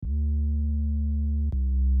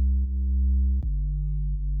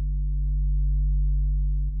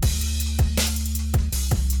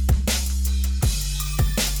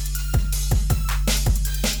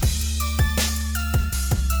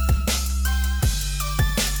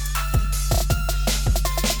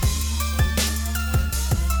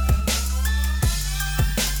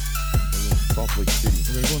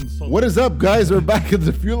What is up, guys? We're back at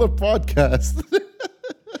the Fuel Up Podcast.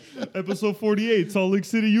 Episode 48, Salt Lake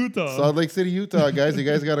City, Utah. Salt Lake City, Utah, guys. You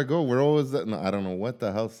guys gotta go. We're always no, I don't know what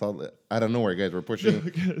the hell. I don't know where, guys. We're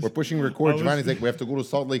pushing record. Giovanni's like, we have to go to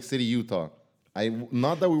Salt Lake City, Utah.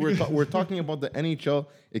 Not that we're talking about the NHL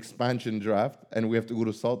expansion draft, and we have to go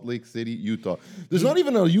to Salt Lake City, Utah. There's not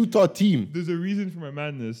even a Utah team. There's a reason for my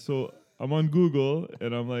madness. So I'm on Google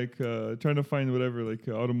and I'm like trying to find whatever like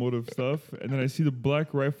automotive stuff, and then I see the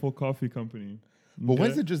Black Rifle Coffee Company. But why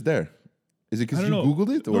is it just there? Is it because you know. Googled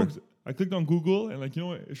it, or? No, I clicked on Google and like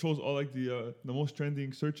it shows all like the most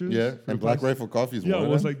trending searches. Yeah, and Black Rifle Coffee is one of it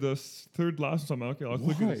them. was like the third last. So I'm like, okay, I'll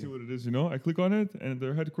click it and see what it is. I click on it and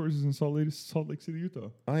their headquarters is in Salt Lake City, Utah.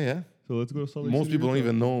 Oh yeah. So let's go to Salt Lake City. Most people Utah.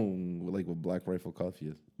 don't even know like what Black Rifle Coffee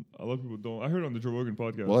is. A lot of people don't. I heard it on the Joe Rogan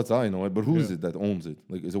podcast. Well, that's how I know it. But who is it that owns it?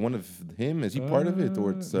 Like, is it one of him? Is he part of it,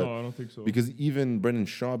 or it's? No, I don't think so. Because even Brendan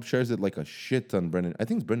Schaub shares it like a shit ton. I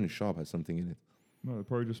think Brendan Schaub has something in it. No, they're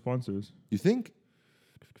probably just sponsors. You think?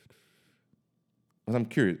 Well, I'm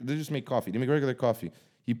curious. They just make coffee. They make regular coffee.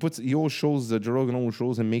 He always shows Joe Rogan always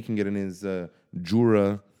shows him making it in his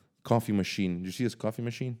Jura coffee machine. Did you see his coffee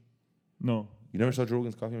machine? No. You never saw Joe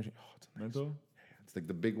Rogan's coffee machine? Oh, it's nice. Mental? It's like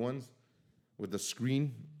the big ones with the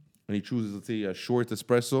screen, and he chooses, let's say, a short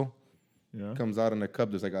espresso. Yeah. Comes out in a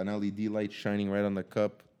cup. There's like an LED light shining right on the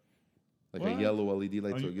cup, like What? a yellow LED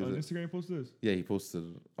light. On, So it gives on it. Instagram, you post this? Yeah, he posts it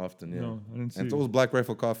often. Yeah, No, I didn't see. and it's always Black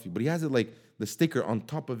Rifle Coffee, but he has it like the sticker on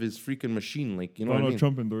top of his freaking machine, like you know Donald what I mean.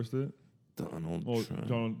 Trump endorsed it. Donald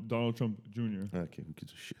Trump. Donald Trump Jr. Okay, who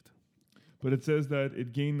gives a shit? But it says that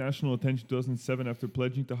it gained national attention in 2007 after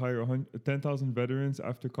pledging to hire 10,000 veterans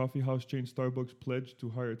after coffee house chain Starbucks pledged to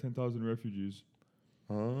hire 10,000 refugees.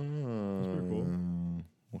 Oh, pretty cool.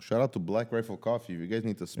 Well, shout out to Black Rifle Coffee. If you guys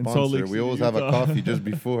need to Salt sponsor, Lake we City, always have a Utah. coffee just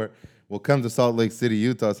before. We'll come to Salt Lake City,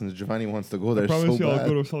 Utah, since Giovanni wants to go there I promise so you, bad. I'll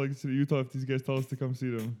go to Salt Lake City, Utah if these guys tell us to come see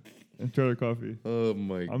them and try their coffee. Oh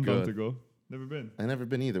my I'm god! down to go. Never been. I've never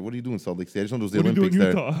been either. What do you do in Salt Lake City? I just know there's the What do you do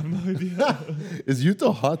in Olympics Utah? there. I have no idea. Is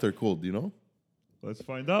Utah hot or cold? Do you know? Let's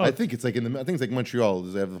find out. I think it's like I think it's like Montreal.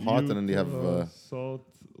 They have hot and then they have Salt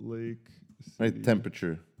Lake City, right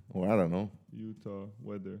temperature. Or I don't know. Utah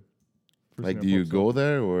weather. First Like, thing do that you pops go up.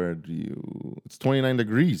 there or do you? It's 29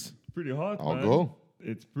 degrees. Pretty hot. I'll man. go.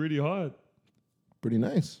 It's pretty hot. Pretty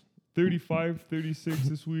nice. 35, 36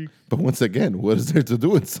 this week. But once again, what is there to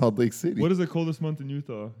do in Salt Lake City? What is the coldest month in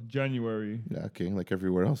Utah? January. Yeah, okay, like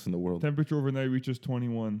everywhere else in the world. Temperature overnight reaches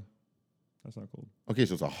 21. That's not cold. Okay,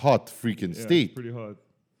 so it's a hot freaking Yeah, state. it's pretty hot.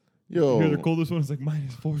 Yo, Here, the coldest one is like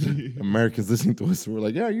minus 40. Americans listening to us, we're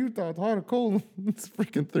like, yeah, Utah, it's hot or cold. It's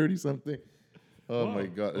freaking 30 something. Oh Wow, my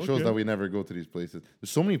God. It shows okay. that we never go to these places. There's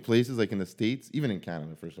so many places like in the States, even in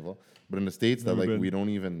Canada, first of all, but in the States that Never like been. we don't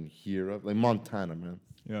even hear of. Like Montana, man.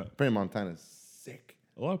 Yeah. Apparently Montana's sick.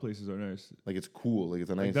 A lot of places are nice. Like it's cool. Like it's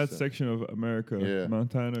a nice. Like that section of America. yeah.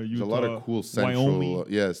 Montana, there's Utah. a lot of cool central.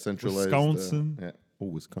 Wyoming. Centralized. Wisconsin. Yeah. Oh,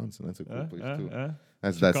 Wisconsin. That's a cool place too. Chicago.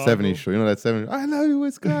 That's that 70s show. You know that 70s? I love you,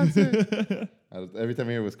 Wisconsin. Every time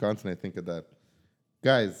I hear Wisconsin, I think of that.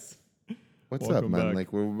 Guys, what's up, Welcome man? back.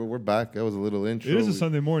 Like we're back. That was a little intro. It is a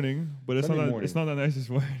Sunday morning, but it's Sunday not. morning. It's not the nicest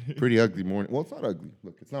morning. Pretty ugly morning. Well, it's not ugly.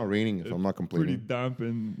 Look, it's not raining, so I'm not Pretty complaining. damp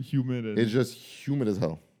and humid. And It's just humid as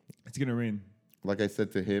hell. it's gonna rain. Like I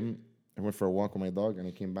said to him, I went for a walk with my dog, and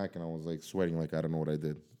I came back, and I was like sweating, like I don't know what I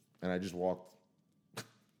did, and I just walked.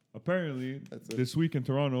 Apparently, That's it. this week in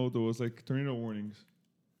Toronto, there was like tornado warnings.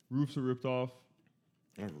 Roofs are ripped off.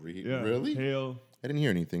 Oh, Yeah, Really? hail. I didn't hear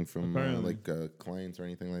anything from Apparently. clients or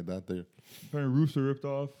anything like that. There. Apparently, roofs are ripped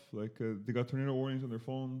off. Like they got tornado warnings on their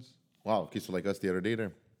phones. Wow. Okay, so like us the other day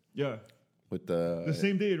there Yeah, with the. the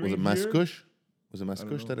same day it Was it rained here. Mascouche? Was it don't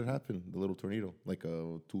Mascouche know. that it happened? The little tornado, like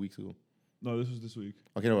 2 weeks ago. No, this was this week.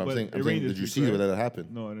 Okay, no, I'm But saying, it rained did this you week, see right? that it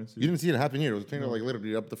happened? No, I didn't see. You didn't see it happen here. It was a tornado No. like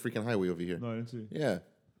literally up the freaking highway over here. No, I didn't see. Yeah,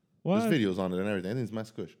 What? there's videos on it and everything. I think it's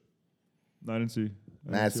Mascouche. No, I didn't see.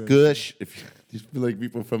 I didn't see it. Mascouche. If you feel like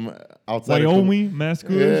people from outside of Wyoming,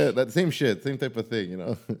 Mascouche. Yeah, that same shit, same type of thing, you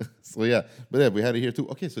know. So yeah, but yeah, we had it here too.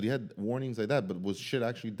 Okay, so they had warnings like that, but was shit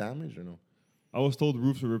actually damaged or no? I was told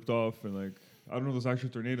roofs were ripped off and like I don't know if there's actually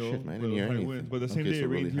a tornado. Shit, man, I but didn't hear high anything. winds. But the same Okay, day so it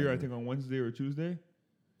rained really here, high I think on Wednesday or Tuesday.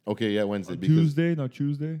 Okay, yeah, Wednesday. On because Tuesday, not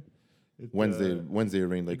Tuesday. It, Wednesday it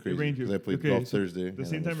rained like it crazy. rained here. 'Cause I played Okay, golf so Thursday. The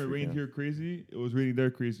same time it rained here crazy, it was raining there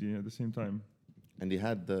crazy at the same time. and they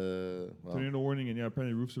had the Tornado warning, and yeah,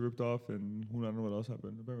 apparently roofs are ripped off, and who knows what else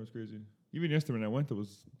happened. Apparently it was crazy. Even yesterday when I went, it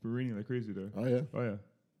was raining like crazy there. oh yeah, Oh yeah,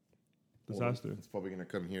 disaster. Well, it's probably gonna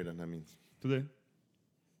come here then. That means Today,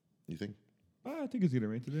 you think? I think it's gonna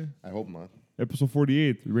rain today. I hope not. Episode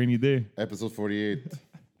 48, rainy day. Episode 48.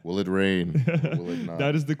 Will it rain? Or will it not?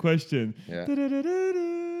 That is the question. Yeah.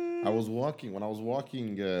 Da-da-da-da-da. I was walking when I was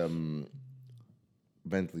walking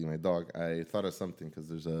Bentley, my dog. I thought of something because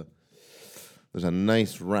there's a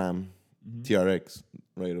nice Ram TRX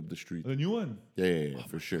right up the street. The new one. Yeah,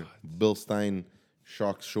 for sure. Bill Stein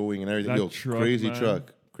shocks showing and everything. That Yo, truck, crazy man.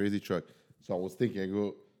 truck. So I was thinking, I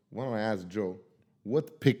go, why don't I ask Joe,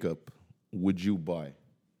 what pickup would you buy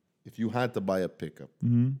if you had to buy a pickup?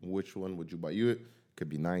 Which one would you buy? It could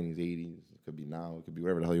be 90s, 80s, it could be now, it could be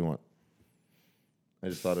whatever the hell you want. I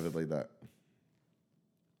just thought of it like that.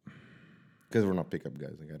 Because we're not pickup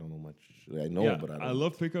guys. Like I don't know much. I know, Yeah, but I don't. I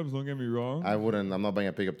love pickups. Don't get me wrong. I'm not buying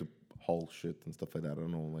a pickup to haul shit and stuff like that. I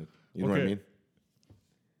don't know. Like you know what I Okay. mean?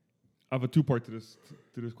 I have a two-part to this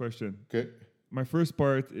question. Okay. My first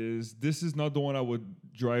part is this is not the one I would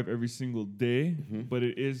drive every single day, but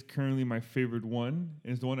it is currently my favorite one.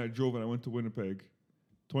 And it's the one I drove when I went to Winnipeg.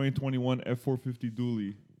 2021 F450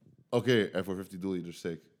 dually. Okay. F450 dually, just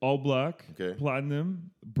sick. All black, Okay. platinum,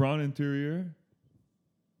 brown interior.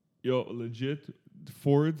 Yo, legit.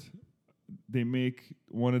 Ford, they make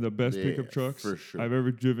one of the best Yeah, pickup trucks for sure. I've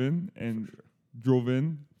ever driven and drove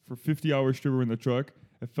in for 50 hours straight in the truck.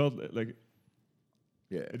 It felt like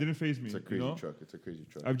Yeah. it didn't phase me. It's a crazy you know? truck. It's a crazy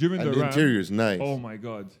truck. I've driven And the the Ram. interior is nice. Oh my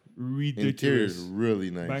god, Interior ridiculous! is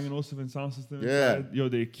really nice. Bang & Olufsen sound system. Yeah. inside. Yo,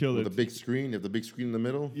 they kill With it. the big screen. You have the big screen in the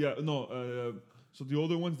middle. Yeah, no. So the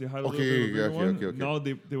older ones they had a Okay, little bit of a bigger okay. one. Now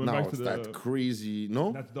they went Now back to it's the that crazy.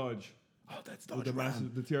 No. that's Dodge. Oh, that's With Dodge the Ram.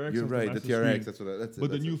 massive, the TRX. You're has right. The massive TRX. screen. That's what. That's it. But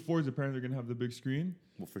the that's new it. Fords apparently are gonna have the big screen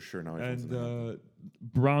Well, for sure now. everyone's and gonna have it.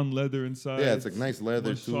 brown leather inside. Yeah, it's like nice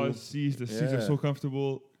leather too. Massage seats. The seats are Yeah. so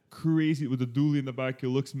comfortable. Crazy with the dually in the back. It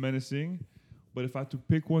looks menacing. But if I had to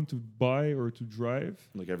pick one to buy or to drive,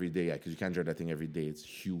 Like every day, yeah, because you can't drive that thing every day. It's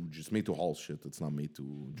huge. It's made to haul shit. It's not made to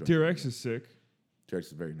drive. TRX is sick, TRX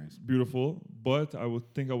is very nice. beautiful. But I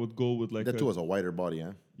would think I would go with like That too has a wider body,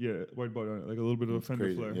 huh? yeah, white body on it, like a little bit of a That's fender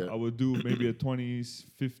crazy, flare. yeah. I would do maybe a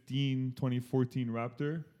 2015, 2014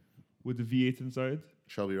 Raptor with the V8 inside.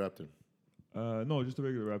 Shelby Raptor, No, just a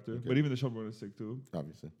regular Raptor. Okay. But even the Shelby one is sick too.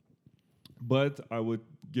 obviously. But I would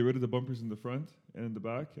get rid of the bumpers in the front and in the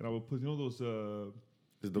back, and I would put those Is the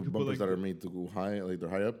You could put, bumpers like, that are made to go high, like they're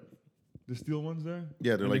high up? the steel ones there.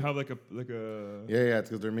 Yeah, they're and like they have like a yeah, it's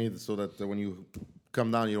because they're made so that when you come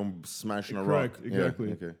down, you don't smash in a rock. correct, exactly.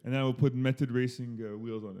 Yeah, okay. And I would put Method Racing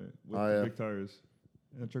wheels on it with Oh, the yeah. big tires,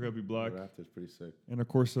 and the truck would be black, Raptor's pretty sick. and of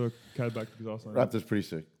course a Cadillac exhaust on it Raptor's pretty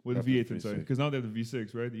sick. with a Raptor's V8 pretty inside. sick. Because now they have the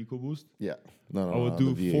V6, right? The EcoBoost. Yeah. No, I would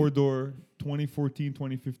the do V8. 4-door 2014,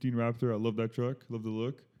 2015 Raptor. I love that truck. Love the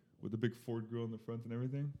look with the big Ford grill in the front and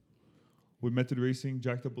everything. With Method Racing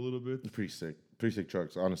jacked up a little bit. It's pretty sick. Pretty sick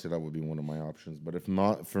trucks. Honestly, that would be one of my options. But if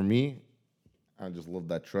not, for me, I just love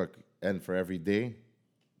that truck. And for every day,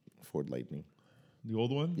 Ford Lightning. The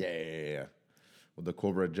old one. Yeah. With the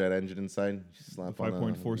Cobra jet engine inside. You slap The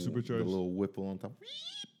on 5.4 supercharged. The little whipple on top.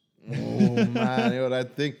 Oh man, yo,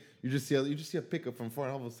 that thing. You just see a pickup from far,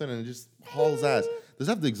 and all of a sudden it just hauls ass. Does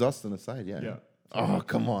it have the exhaust on the side? Yeah. Yeah. Oh,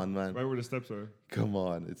 come on, man. Right where the steps are. Come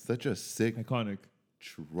on. It's such a sick Iconic.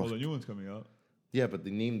 truck. Well, the new one's coming out. Yeah, but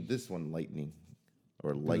they named this one Lightning.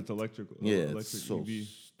 Or 'Cause Light. It's electrical. Yeah, electric it's so EV.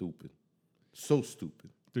 stupid. So stupid.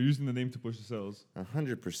 They're using the name to push the sales,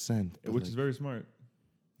 100%. which is very smart.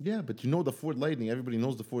 Yeah, but you know the Ford Lightning. Everybody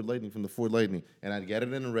knows the Ford Lightning from the Ford Lightning. And I'd get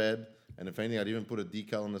it in red. And if anything, I'd even put a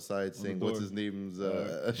decal on the side saying, the what's door. his name's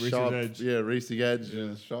Racer's shop. Edge. Yeah, Racing Edge.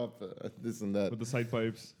 Yeah. Shop, this and that. With the side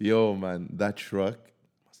pipes. Yo, man, that truck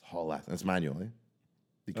must haul ass. And it's manual, eh?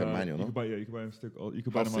 You can manual, You no? could buy, you could buy them stick. You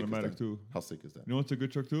could How buy them sick is automatic that? too. How sick is that? You know what's a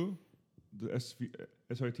good truck too? The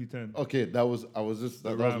SRT10. Okay, that was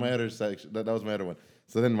The my Ram. other section. That was my other one.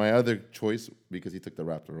 So then my other choice, because he took the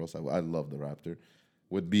Raptor, also I love the Raptor,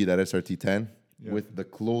 would be that SRT10 Yeah. with the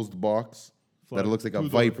closed box Flat. that looks like a Two-door.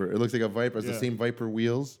 Viper. It looks like a Viper. It's the Yeah. same Viper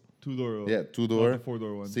wheels. 2-door. Yeah, Not 2-door. the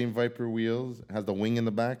 4-door one. Same Viper wheels. It has the wing in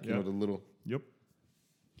the back. You Yeah. know, the little. Yep.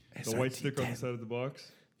 The white sticker on the side of the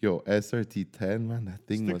box. Yo, SRT10, man, that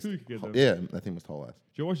thing Stick must. too, you could get them. Yeah, that thing must haul ass.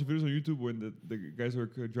 Did you watch the videos on YouTube when the guys are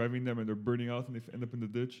driving them and they're burning out and they end up in the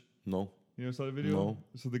ditch? No. You know, saw the video? No.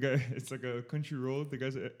 So the guy, it's like a country road. The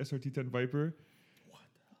guy's a SRT10 Viper.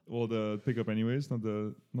 Well, the pickup, anyways, not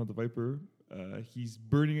the Viper. He's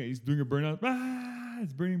burning it. He's doing a burnout.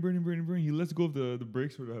 It's burning. He lets go of the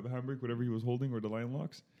brakes or the handbrake, whatever he was holding, or the line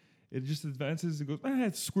locks. It just advances. It goes.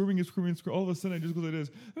 It's squirming. All of a sudden, it just goes like this.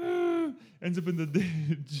 Ends up in the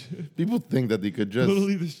ditch. People think that they could just.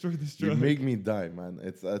 Totally destroyed this You truck. make me die, man.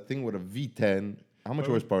 It's a thing with a V10. How much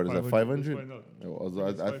horsepower is that? 500? Let's find out. I was, I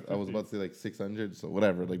think it's I was 550. about to say like 600, so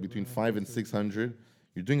whatever, like between 5 and 600.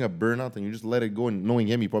 You're doing a burnout and you just let it go, and knowing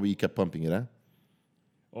him, he probably kept pumping it, huh?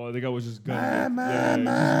 Oh, the guy was just gunning.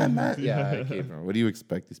 Yeah, I can't remember. What do you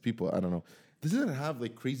expect? These people, I don't know. Doesn't it have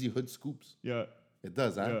like crazy hood scoops? Yeah. It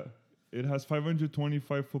does, huh? Yeah. It has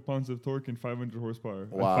 525 foot-pounds of torque and 500 horsepower.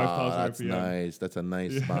 And Wow, 5,000 that's RPM. nice. That's a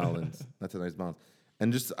nice Yeah. balance. That's a nice balance.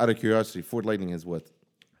 And just out of curiosity, Ford Lightning is what?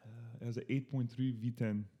 It has an 8.3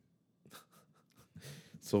 V10.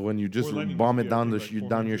 So when you just Ford Lightning bomb must it be, I down think, the like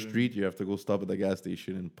down your 400 street, you have to go stop at the gas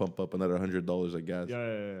station and pump up another $100 of gas.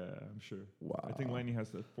 Yeah, I'm sure. Wow. I think Lightning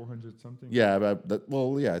has that 400 something. Yeah, but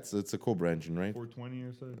it's a Cobra engine, right? 420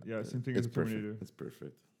 or so. Yeah, same thing It's as the Terminator. perfect. It's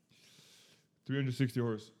perfect. 360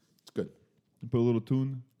 horse. It's good. You put a little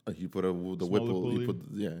tune. You put the Smaller Whipple. pulley. You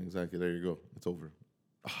put exactly. There you go. It's over.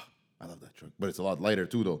 Ah, I love that truck, but it's a lot lighter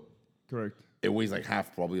too, though. Correct. It weighs like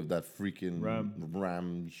half probably of that freaking Ram.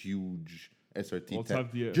 Ram huge SRT. Well, it's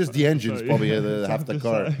half the, Just the engine's sorry. probably It's half the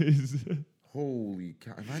car. size. Holy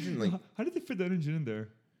cow! Imagine like, How did they fit that engine in there?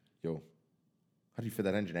 yo, how do you fit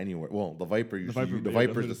that engine anywhere? Well, the Viper usually Viper, the yeah,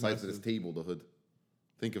 Viper's the the hood is size of this massive. table. The hood.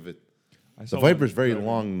 Think of it. I The saw Viper's one very driving.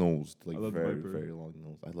 long nosed, like I love the very Viper. very long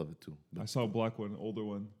nosed. I love it too. I saw a black one, older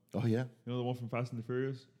one. Oh yeah, You know the one from Fast and the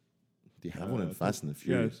Furious? do you have one in To- Fast and the Yeah,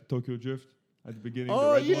 Furious? it's Tokyo Drift at the beginning.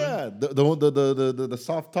 Oh the red yeah, One. the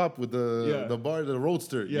soft top with the Yeah. bar, the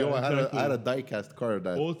Roadster. Yeah, Yo, exactly. I had a die-cast car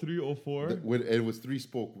that 03, 04. with it was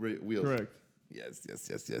 3-spoke wheels. Correct. Yes.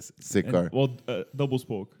 Sick And, car. well, double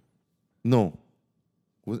spoke. No,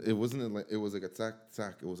 it wasn't like it was like a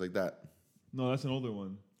tack. It was like that. No, that's an older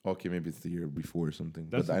one. Okay, maybe it's the year before or something.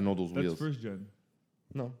 That's But I know those That's wheels. first gen.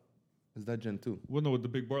 No, is that Gen 2? Well, no, with the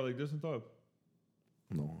big bar like this on top.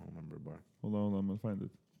 No, I don't remember bar. Hold on, I'm gonna find it.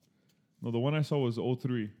 No, the one I saw was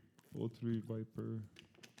 03. 03 Viper.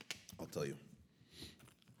 I'll tell you.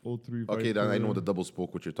 03 Viper. Okay, then I know the double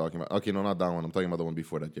spoke what you're talking about. Okay, no, not that one. I'm talking about the one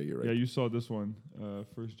before that. Yeah, you're right. Yeah, you saw this one.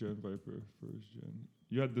 First gen Viper. First gen.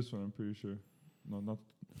 You had this one, I'm pretty sure. No,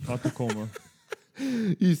 not Tacoma.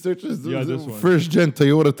 He searches Yeah, this one. first gen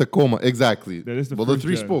Toyota Tacoma. Exactly. That is the well, the first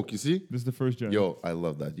gen. 3-spoke, you see? This is the first gen. Yo, I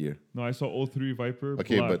love that year. No, I saw 03 Viper.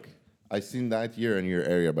 Okay, black. but I seen that year in your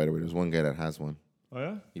area, by the way. There's one guy that has one. Oh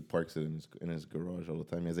yeah? He parks it in his garage all the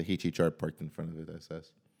time. He has a HHR parked in front of it,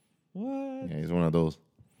 SS. What? Yeah, he's one of those.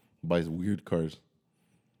 Buys weird cars.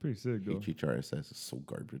 Pretty sick though. HHR SS is so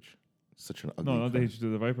garbage. Such an ugly No, not car.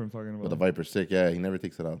 the Viper I'm talking about. But the Viper's sick, yeah. He never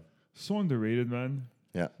takes it out. So underrated, man.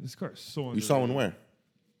 Yeah. This car is so underrated. You saw one where?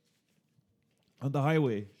 On the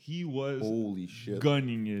highway. He was Holy shit.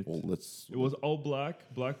 gunning it. Oh, let's. It was all black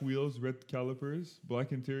wheels, red calipers,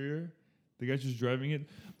 black interior. The guy just driving it.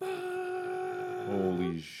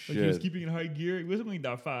 Holy Like shit. he was keeping it in high gear. He wasn't going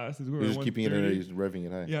that fast. He was going He's at just keeping it in 130. there. He's revving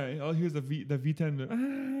it high. Yeah, all here's the V10.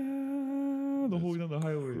 The whole way down the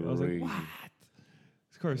highway. I was like, Crazy. what?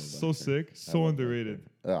 This car is so car. sick, I so love that underrated.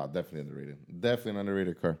 car. Ah, definitely underrated. Definitely an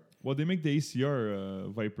underrated car. Well, they make the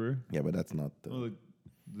ACR Viper, Yeah, but that's not.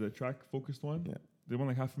 the track focused one. Yeah. They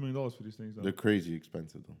want like $500,000 for these things. Now. They're crazy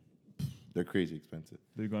expensive, though. They're crazy expensive.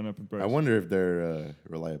 They've gone up in price. I wonder if they're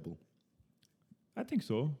reliable. I think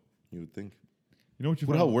so. You would think. You know what you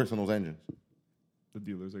Who the find? hell works on those engines? The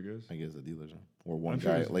dealers, I guess. I guess the dealers, or one I'm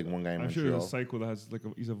sure guy, there's- like one guy in I'm sure Montreal. there's a psycho that has like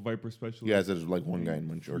he's a Viper specialist. Yeah, there's like one guy in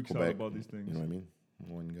Montreal or Freaks out Quebec. about these things. You know what I mean?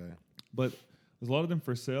 One guy. But there's a lot of them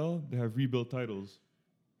for sale. They have rebuilt titles.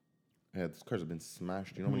 Yeah, these cars have been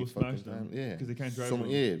smashed. You know how People many fucking smash them times? Yeah, 'cause they can't drive So them.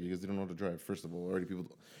 yeah, because they don't know how to drive. First of all, already people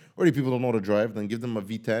don't know how to drive. Then give them a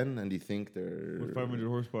V10, and they think they're With 500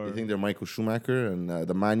 horsepower. They think they're Michael Schumacher, and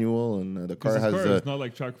the manual, and the car This has. car is not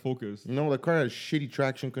like track focused. You know, the car has shitty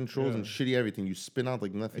traction controls Yeah. and shitty everything. You spin out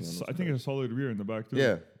like nothing. It's, on I those think cars. it's a solid rear in the back too.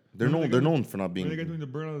 Yeah, they're Remember known. the They're guy known for not being. Remember the guy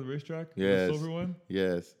doing the burnout at the racetrack? Yes. The silver one?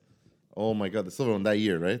 Yes. Oh my god, the silver one that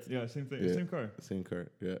year, right? Yeah, same thing. Yeah. Same car. Same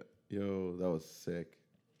car. Yeah. Yo, that was sick.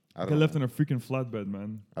 I Got don't left know. on a freaking flatbed,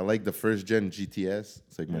 man. I like the first gen GTS.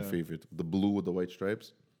 It's like my Yeah. favorite. The blue with the white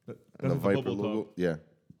stripes. That, And that's the with Viper bubble logo. top. Yeah.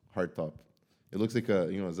 Hard top. It looks like a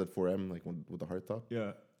Z4M like with the hard top.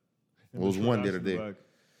 Yeah. And There was short one the ass other in day. back.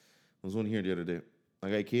 There was one here the other day. A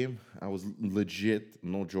guy came. I was legit,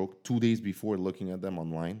 no joke, 2 days before looking at them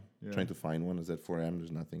online, Yeah. trying to find one. A Z4M.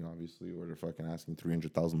 There's nothing, obviously, or they're fucking asking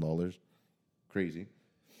 $300,000. Crazy.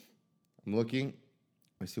 I'm looking.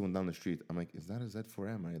 I see one down the street. I'm like, is that a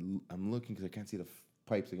Z4M? I'm looking because I can't see the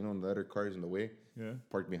pipes. Like, the other cars in the way, Yeah.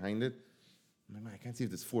 parked behind it. I'm like, man, I can't see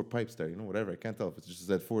if there's 4 pipes there. Whatever. I can't tell if it's just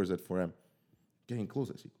a Z4 or Z4M. Getting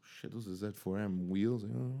close, I see, shit, those are Z4M wheels.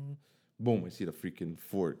 Boom, I see the freaking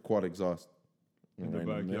Ford quad exhaust. In the right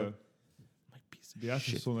back, middle. yeah. My piece of The ass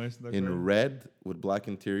shit. is so nice in that In car. red with black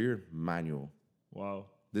interior, manual. Wow.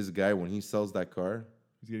 This guy, when he sells that car,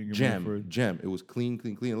 He's getting your money for it. Gem. It was clean.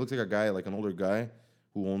 It looks like a guy, like an older guy,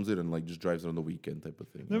 who owns it and like just drives it on the weekend type of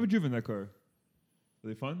thing. Never driven that car. Are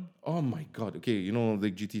they fun? Oh my god. Okay, you know the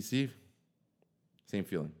GTC? Same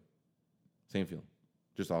feeling. Same feeling.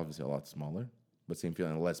 Just obviously a lot smaller, but same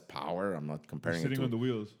feeling. Less power. I'm not You're comparing it sitting to. on the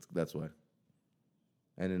wheels. That's why.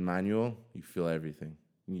 And in manual, you feel everything.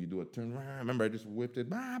 When you do a turn, remember I just whipped it,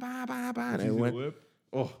 bah, bah, bah, bah, and It's it easy to went. whip.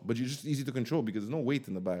 Oh, but you're just easy to control because there's no weight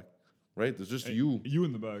in the back, right? There's just you. You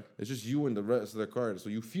in the back. It's just you and the rest of the car. So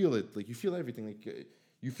you feel it, like you feel everything, like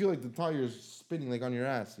you feel like the tires spinning like on your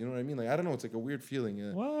ass. You know what I mean? Like I don't know, it's like a weird feeling.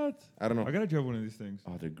 What? I don't know. I gotta drive one of these things.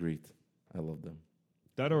 Oh, they're great. I love them.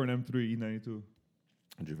 That or an M3 E92.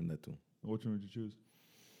 I've driven that too. Which one would you choose?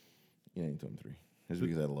 Yeah, into M3. It's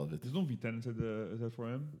because I love it. There's no V10 inside the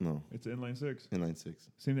Z4M. No, It's an inline six. inline six.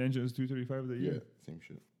 Same engine as 235 that Yeah, year. same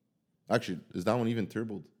shit. Actually, is that one even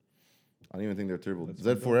turboed? I don't even think they're turboed.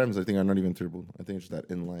 That's Z4Ms, I think, are not even turboed. I think it's just that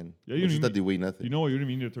inline. Yeah, It's you just don't that they weigh nothing. You know what? You didn't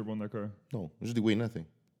mean to turbo on that car. No, it's just they weigh nothing.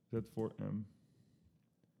 Z4M.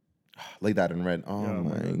 Like that in red. Oh Yeah, my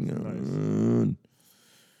my God, god. nice.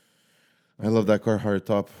 I love that car hard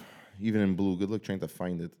top. Even in blue. Good luck trying to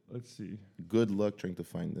find it. Let's see. Good luck trying to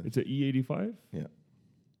find it. It's an E85. Yeah.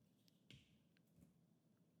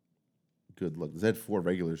 Good luck. Z4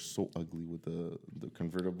 regular is so ugly with the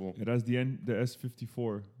convertible. It has the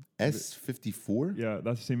S54. S54? Yeah,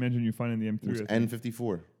 that's the same engine you find in the M3. It's I think.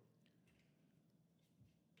 N54.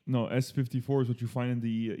 No, S54 is what you find in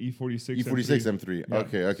the E46. E46 M3. M3. Yeah,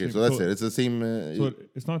 Okay. same. So that's So- it. It's the same. So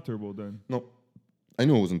it's not turbo then. No. I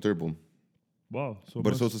knew it wasn't turbo. Wow. So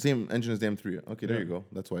But so it's the same engine as the M3. Okay, there Yeah. you go.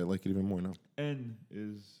 That's why I like it even more now. N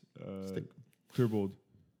is Stick. turboed.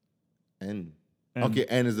 N. N. Okay,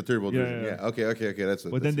 N is the turbo Yeah, version. yeah. Yeah. Okay. That's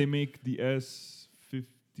it. But then they make the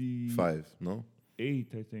S58, 5. No? I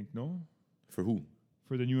think, no? For who?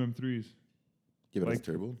 For the new M3s. Yeah, but Like- it's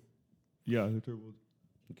turbo. Yeah, they're turboed.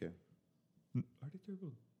 Okay. Are they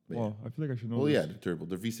turboed? But Wow, I feel like I should know Well, this. yeah, they're turbo.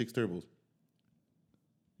 They're V6 turbos.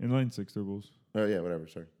 Inline 6 turbos. Oh, yeah, whatever.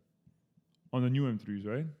 Sorry. On the new M3s,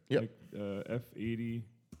 right? Yep. Like F80.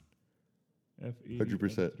 F80.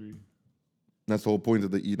 100%. M3. That's the whole point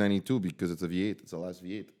of the E92 because it's a V8. It's the last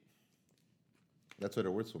V8. That's why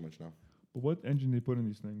they're worth so much now. But what engine they put in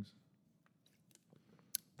these things?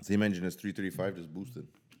 Same engine as 335, just boosted.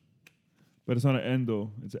 But it's not an N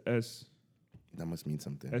though. It's a S. That must mean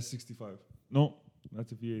something. S65. No,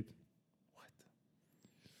 that's a V8. What?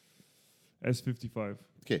 S55.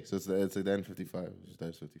 Okay, so it's the N55. It's just the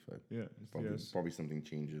S55. Yeah, it's Probably, the S. probably something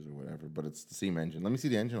changes or whatever, but it's the same engine. Let me see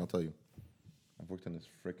the engine, I'll tell you. I've worked on this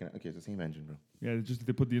freaking... Okay, it's the same engine, bro. Yeah,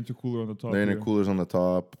 they put the intercooler on the top. The here. intercooler's on the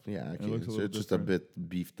top. Yeah, okay. looks a So little it's just a different. bit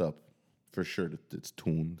beefed up. For sure that it's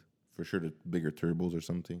tuned. For sure the bigger turbos or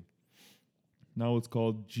something. Now it's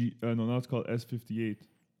called now it's called S58.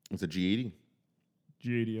 It's a G80.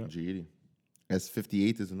 G80, yeah. G80.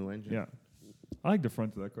 S58 is the new engine. Yeah. I like the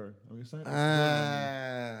front of that car. I'm excited.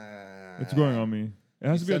 Ah. It's growing on me. It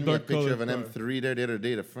has to be a Sent me dark picture color. of an M3 there the other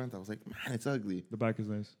day. The front, I was like, man, it's ugly. The back is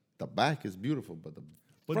nice. The back is beautiful, but the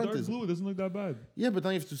But front dark is... blue, it doesn't look that bad. Yeah, but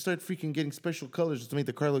now you have to start freaking getting special colors just to make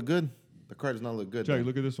the car look good. The car does not look good. Jack, man.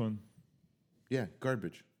 look at this one. Yeah,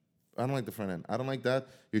 garbage. I don't like the front end. I don't like that.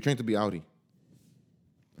 You're trying to be Audi.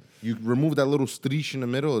 You remove that little streak in the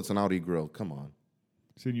middle, it's an Audi grill. Come on.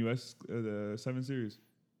 It's in US, the 7 Series.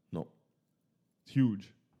 No. It's huge.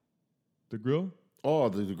 The grill? Oh,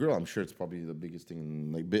 the grill, I'm sure it's probably the biggest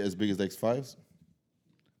thing, like as big as the X5s,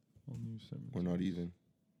 All new 7 or not even.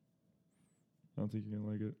 I don't think you're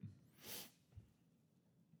going to like it.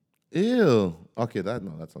 Ew. Okay, that's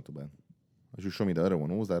not too bad. You should show me the other one.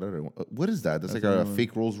 What was that other one? What is that? That's That's like the a new one.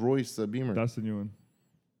 fake Rolls Royce Beamer. That's the new one.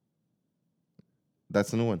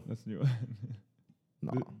 That's the new one. That's the new one.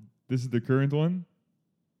 No. This is the current one.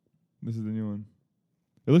 This is the new one.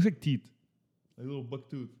 It looks like teeth. Like a little buck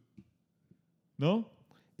tooth. No?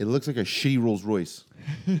 It looks like a shitty Rolls Royce,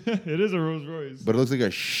 It is a Rolls Royce. but it looks like a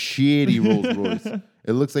shitty Rolls Royce.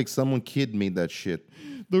 It looks like someone kid made that shit.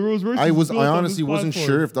 The Rolls Royce I is built on honestly this wasn't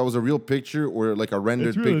platform. sure if that was a real picture or like a rendered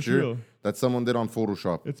It's real, it's picture real. that someone did on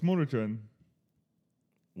Photoshop. It's Motor Trend.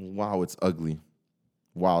 Wow, it's ugly.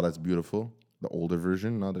 Wow, that's beautiful. The older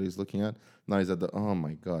version, now that he's looking at. Now he's at the, oh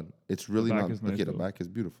my God. It's really back not, is nice, okay, the though. back is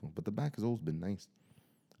beautiful, but the back has always been nice.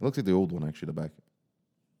 It looks like the old one, actually, the back.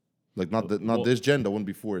 Like, not Well- this gen, the one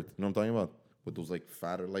before it. You know what I'm talking about? With those, like,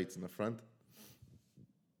 fatter lights in the front.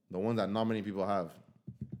 The one that not many people have.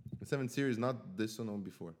 The 7 Series, not this one, the one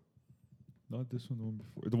before. Not this one, the one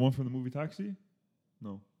before. The one from the movie Taxi?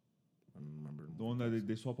 No. I don't remember. The one that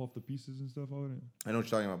they swap off the pieces and stuff out of it? I know what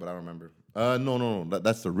you're talking about, but I don't remember. No.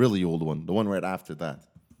 That's the really old one. The one right after that.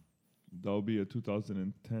 That would be a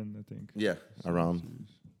 2010, I think. Yeah, around. Series.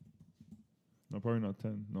 No, probably not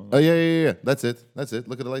 10. No. Oh, yeah. That's it.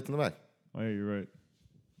 Look at the lights in the back. Oh, yeah, you're right.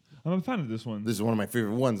 I'm a fan of this one. This is one of my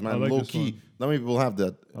favorite ones, man. I like Low this key. one. Not many people have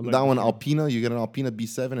that. I like That this one, one. Alpina. You get an Alpina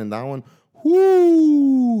B7 and that one.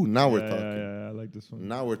 Whoo! Now we're talking. Yeah, I like this one.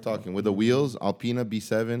 Now we're talking. With the wheels, Alpina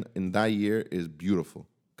B7 in that year is beautiful.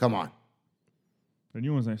 Come on. The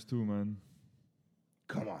new one's nice too, man.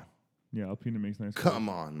 Come on. Yeah, Alpina makes nice. Come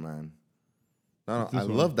on, man. No, It's I this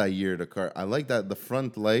one. love that year, the car. I like that, the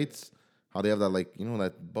front lights, how they have that, like, you know,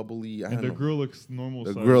 that bubbly, I And don't the know. grill looks normal.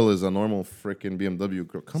 The size. grill is a normal freaking BMW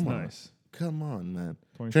grill. Come It's on. nice. Come on, man.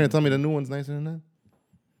 2020. Trying to tell me the new one's nicer than that?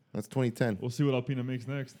 That's 2010. We'll see what Alpina makes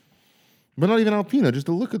next. But not even Alpina, just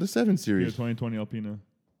the look of the 7 Yeah, Series. 2020 Alpina.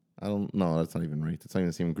 I don't know. That's not even right. It's not even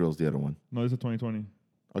the same grill's the other one. No, this is 2020.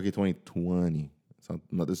 Okay, 2020. It's not,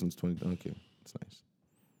 no, this one's 20. Okay, it's nice.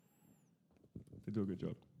 They do a good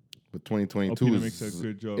job. But 2022 Alpina is, makes a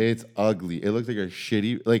good job. it's ugly. It looks like a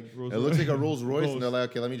shitty, like, Rolls it looks like a Rolls Royce, Rolls. and they're like,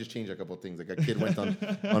 okay, let me just change a couple of things. Like a kid went on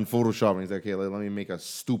Photoshop, and he's like, okay, let me make a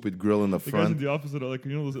stupid grill in the The guys in front. the office are like,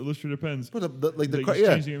 you know, those illustrator pens. But like the Like, car, just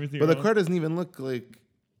yeah. changing everything But the around. car doesn't even look like,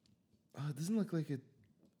 it doesn't look like it,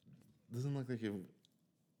 doesn't look like it,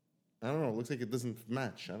 I don't know, it looks like it doesn't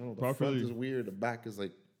match. I don't know, the front Properly. is weird, the back is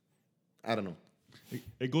like, I don't know.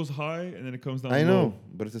 It goes high and then it comes down I low. know,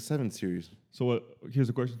 but it's a 7 Series. So what? Here's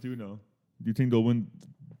a question to you now. Do you think they'll win?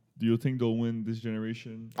 Do you think they'll win this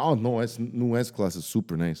generation? Oh, no, new S-Class is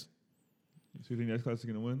super nice. So you think the S-Class is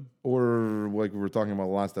gonna win? Or like we were talking about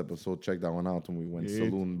last episode, check that one out when we went A8.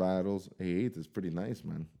 saloon battles. A8 is pretty nice,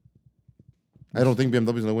 man. I don't think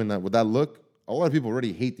BMW's gonna win that. With that look, a lot of people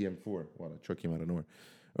already hate the M4. Wow, that truck came out of nowhere.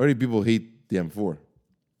 Already people hate the M4.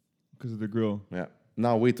 Because of the grill. Yeah.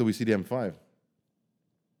 Now wait till we see the M5.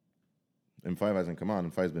 M5 hasn't come on.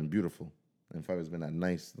 M5's been beautiful. M5 has been that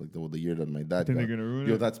nice, like the year that my dad Think got. they're gonna ruin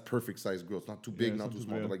Yo, it? that's perfect size grill. It's not too big, it's not not too too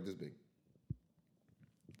small, bad. but like this big.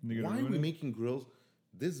 Think they're gonna Why are ruin we it? making grills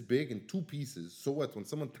this big in 2 pieces? So what? When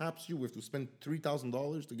someone taps you, we have to spend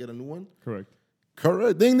 $3,000 to get a new one? Correct.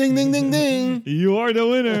 Correct. Ding, ding, ding, ding, ding. You are the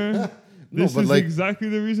winner. No, This but is like- exactly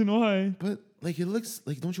the reason why. But like it looks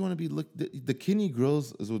like, don't you want to be the Kinney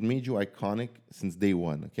grills is what made you iconic since day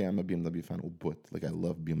one. Okay, I'm a BMW fan, but like I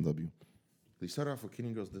love BMW. They started off with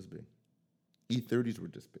Kinney grills this big. E30s were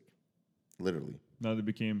this big, literally. Now they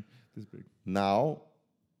became this big. Now,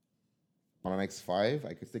 on an X5,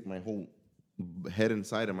 I could stick my whole head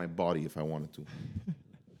inside of my body if I wanted to.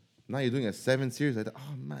 Now you're doing a 7 Series. I thought,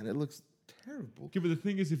 oh man, it looks terrible. Okay, but the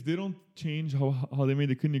thing is, if they don't change how they made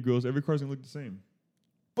the kidney grills, every car's gonna look the same.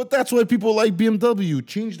 But that's why people like BMW.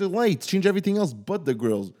 Change the lights, change everything else but the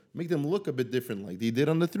grills. Make them look a bit different like they did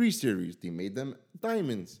on the 3 Series. They made them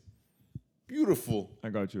diamonds. Beautiful. I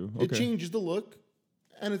got you. It Okay. changes the look,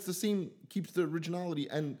 and it's the same, keeps the originality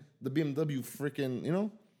and the BMW freaking, you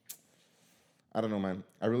know? I don't know, man.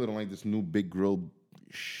 I really don't like this new big grill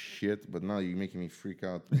shit, but now you're making me freak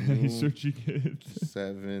out. New Searching it.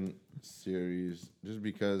 7 Series. Just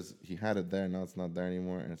because he had it there, now it's not there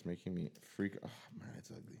anymore, and it's making me freak. Oh, man,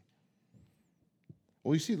 it's ugly.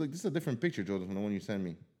 Oh, you see, like, this is a different picture, Joseph, from the one you sent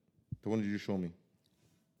me. The one that you showed me.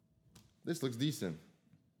 This looks decent.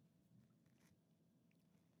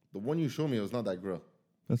 The one you showed me was not that grill.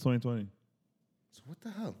 That's 2020. So what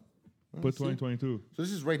the hell? But See? 2022. So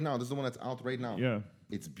this is right now. This is the one that's out right now. Yeah.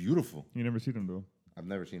 It's beautiful. You never see them though. I've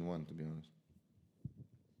never seen one, to be honest.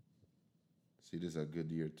 See, this is a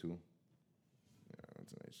good year, too. Yeah,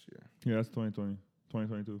 that's a nice year. Yeah, that's 2020.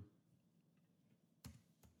 2022.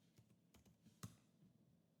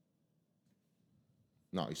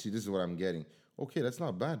 No, you see, this is what I'm getting. Okay, that's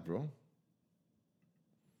not bad, bro.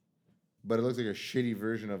 But it looks like a shitty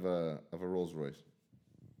version of a Rolls Royce.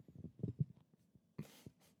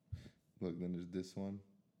 Look, then there's this one.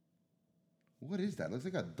 What is that? Looks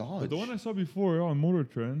like a Dodge. But the one I saw before on Motor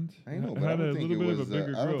Trend I know, but had I don't a think little it bit was. of a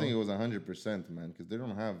bigger I don't grill. think it was 100%, man, because they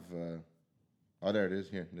don't have. Oh, there it is.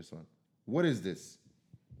 Here, this one. What is this?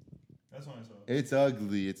 That's one I saw. It's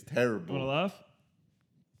ugly. It's You wanna terrible. laugh?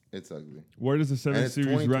 It's ugly. Where does the And 7 it's Series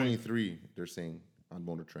rank? 2023. They're saying on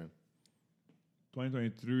Motor Trend.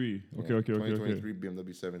 2023. Yeah, Okay. 2023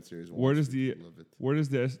 BMW 7 Series. Where does Wants the it. Love it. where does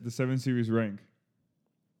the 7 Series rank?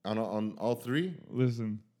 On all three?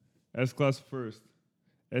 Listen, S Class first,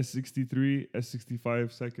 S63,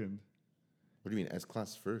 S65 second. What do you mean S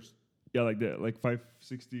Class first? Yeah, like that, like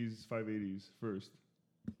 560s, 580s first.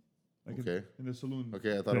 Like Okay. in the saloon.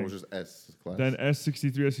 Okay, I thought it was thing. just S Class. Then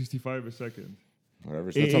S63, S65 is second.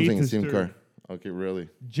 Whatever. So that's A8 something in the is same third. car. Okay, really?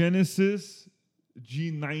 Genesis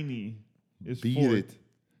G90 is Beat fourth. it.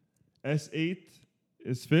 S8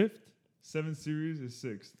 is fifth. 7 Series is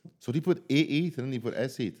sixth. So they put A8 and then they put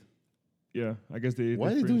S8. Yeah, I guess they. Why are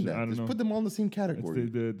they doing fringed it. that? I don't Just know. put them all in the same It's category.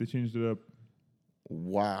 they changed it up.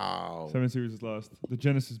 Wow. 7 Series is last. The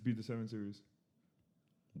Genesis beat the 7 Series.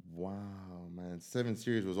 Wow, man. 7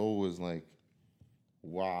 Series was always like,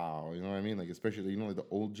 wow. You know what I mean? Like, especially, like the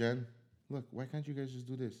old gen. Look, why can't you guys just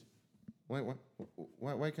do this?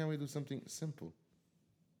 Why can't we do something simple?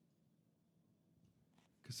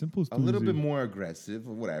 Because simple is too A little easy. bit more aggressive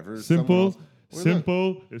or whatever. Simple Well,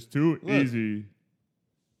 simple is too Look. easy.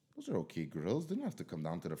 Those are okay grills. They don't have to come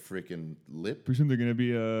down to the freaking lip. Pretty soon they're gonna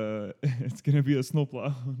be it's gonna be a snowplow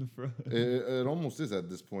on the front. It almost is at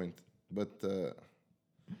this point. But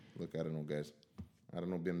look, I don't know, guys. I don't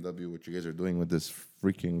know BMW what you guys are doing with this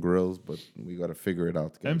freaking grills, but we gotta figure it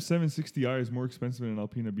out, guys. M760i is more expensive than an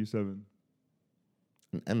Alpina B7.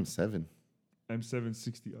 An M7.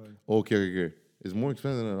 M760i. Okay. It's more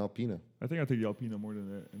expensive than an Alpina. I think I'll take the Alpina more than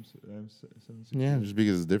the M760. Yeah, just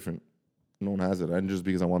because it's different. No one has it. And just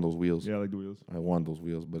because I want those wheels. Yeah, I like the wheels. I want those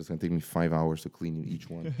wheels, but it's gonna take me 5 hours to clean each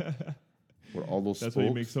one. With all those That's spokes. why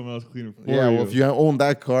you make someone else clean it for Yeah, you. well, if you own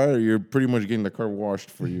that car, you're pretty much getting the car washed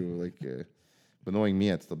for you. But knowing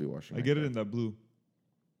me, I'd still be washing. I get it in that blue.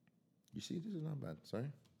 You see, this is not bad. Sorry.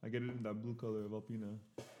 I get it in that blue color of Alpina.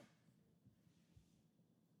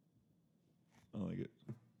 I don't like it.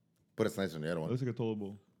 But it's nicer than the other It one. looks like a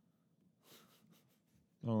tollable.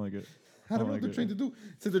 I don't like it. I don't know what like they're it. trying to do.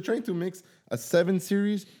 So they're trying to mix a 7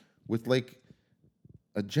 Series with like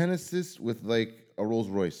a Genesis with like a Rolls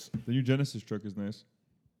Royce. The new Genesis truck is nice.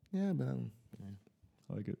 Yeah, but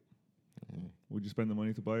I like it. Would you spend the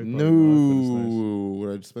money to buy it? Probably not, no.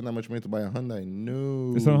 Would I just spend that much money to buy a Hyundai?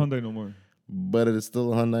 No. but it's nice. It's not a Hyundai no more. But it is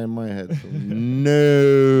still a Hyundai in my head. So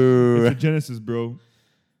no. It's a Genesis, bro.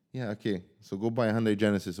 Yeah, okay. So go buy a Hyundai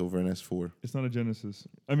Genesis over an S4. It's not a Genesis.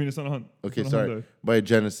 I mean, it's not a Hyundai. Okay, sorry. Buy a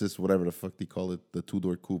Genesis, whatever the fuck they call it, the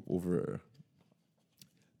 2-door coupe over.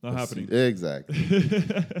 Not happening. Exactly.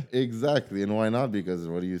 Exactly. And why not? Because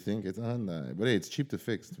what do you think? It's a Hyundai. But hey, it's cheap to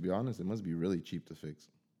fix. To be honest, it must be really cheap to fix.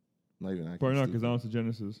 Not even actually. Probably not, because now it's a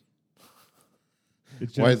Genesis.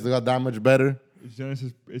 It's Why is it got that much better? It's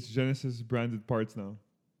Genesis. It's Genesis branded parts now.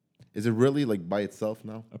 Is it really like by itself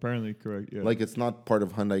now? Apparently, correct. Yeah. Like it's not part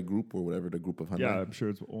of Hyundai Group or whatever the group of Hyundai. Yeah, I'm sure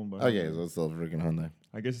it's owned by. Okay, Hyundai. so it's still freaking Hyundai.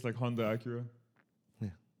 I guess it's like Honda Acura. Yeah.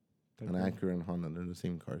 Type An of- Acura and Honda, they're the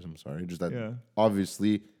same cars. I'm sorry, just that Yeah,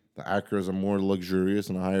 obviously the Acuras are more luxurious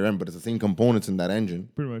and a higher end, but it's the same components in that engine.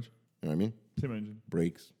 pretty much You know what I mean? same engine.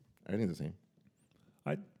 Brakes, everything's the same.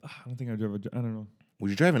 I don't think I drive I don't know. Would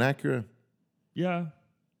you drive an Acura? Yeah,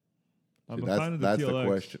 I'm See, a fan of the that's TLX. the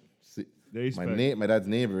question. See, The A-Spec. my dad's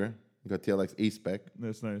neighbor got TLX A-Spec.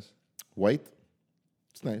 That's nice. White.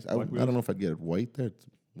 It's nice. I Black don't wheels? know if I'd get it white there. It's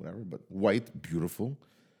whatever, but white, beautiful.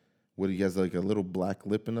 What he has like a little black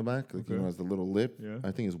lip in the back. Like, Okay. has the little lip. Yeah.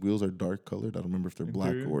 I think his wheels are dark colored. I don't remember if they're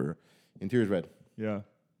Interior? black or interior's red. Yeah,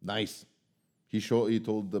 Nice. He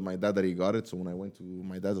told my dad that he got it. So when I went to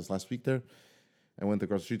my dad's this last week there, I went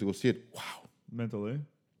across the street to go see it. Wow. mental, eh?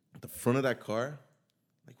 The front of that car,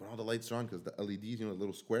 like when all the lights are on, because the LEDs, the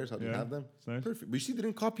little squares, how they Yeah. have them. It's nice. Perfect. But you see, they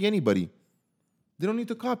didn't copy anybody. They don't need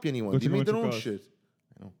to copy anyone. What's They it made their going own to cost? shit.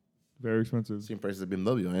 Very expensive. Same price as a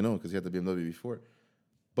BMW, I know, because you had the BMW before.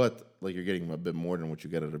 But like you're getting a bit more than what you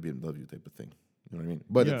get at a BMW type of thing. You know what I mean?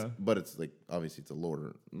 But it's like obviously it's a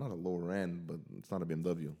lower, not a lower end, but it's not a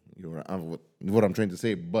BMW. What I'm trying to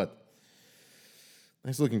say. But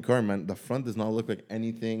nice looking car, man. The front does not look like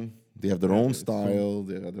anything. They have their own style,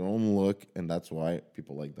 they have their own look, and that's why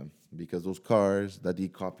people like them. Because those cars that he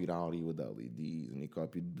copied Audi with the LEDs, and he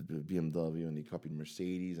copied the BMW, and he copied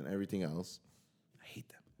Mercedes and everything else. I hate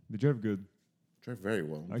them. They drive good. Drive very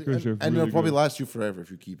well. I could drive and really it'll probably good. last you forever if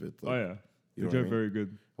you keep it. Oh yeah, you they know what I drive mean? very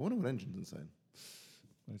good. I wonder what engine's inside.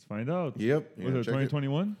 Let's find out. Yep. Was it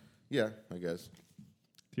 2021 Yeah, I guess.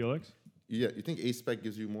 TLX? Yeah, you think A-Spec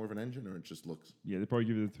gives you more of an engine or it just looks? Yeah, they probably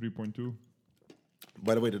give it a 3.2.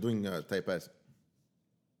 By the way, they're doing Type S.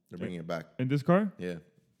 They're bringing it back. In this car? Yeah,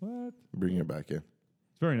 What? bringing it back, yeah.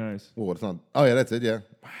 It's very nice. Well, it's not. Oh, yeah, that's it, yeah.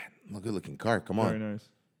 Man, a good looking car. Come on. Very nice.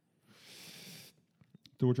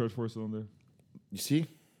 Turbocharged 4-cylinder. You see?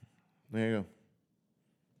 There you go.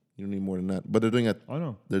 You don't need more than that. But they're doing a Oh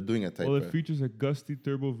no. Type Well, it S. features a gusty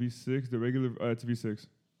turbo V6. The regular, it's V6.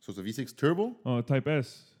 So it's a V6 turbo? Oh, Type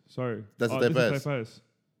S. Sorry. That's a Oh, Type this is S. Type S.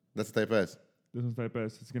 That's a Type S. This one's Type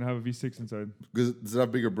S. It's gonna have a V6 inside. Does it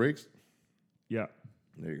have bigger brakes? Yeah.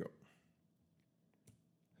 There you go.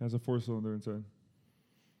 Has a 4-cylinder inside.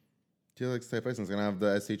 TLX Type S is going to have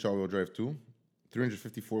the SH all-wheel drive too.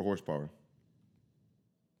 354 horsepower.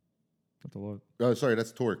 That's a lot. Sorry,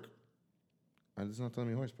 that's torque. It's not telling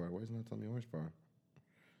me horsepower. Why is it not telling me horsepower?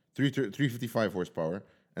 355 horsepower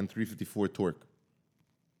and 354 torque.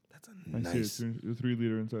 That's a I see nice. it's a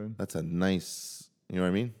 3-liter inside. That's a nice. You know what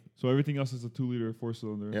I mean? So everything else is a 2-liter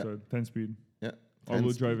 4-cylinder Yeah. inside, 10-speed. Yeah.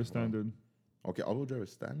 All-wheel 10 drive is speed, wow. standard. Okay, all-wheel drive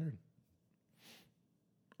is standard. Shit,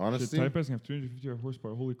 Honestly, Type S can have 350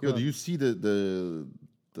 horsepower. Holy yo, crap! do you see the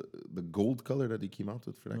gold color that they came out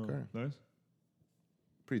with for that No, car? nice.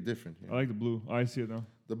 Pretty different. Yeah. I like the blue. I see it now.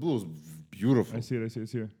 The blue is beautiful. I see it.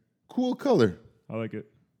 It's here. Cool color. I like it.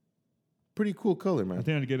 Pretty cool color, I man.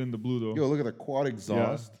 think I'd get in the blue though. Yo, look at the quad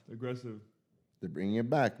exhaust. Yeah, aggressive. They're bringing it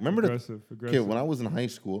back. Remember Aggressive. Okay, when I was in high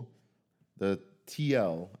school, the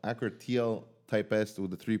Acura TL Type S with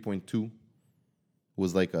the 3.2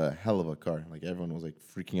 was like a hell of a car. Like everyone was like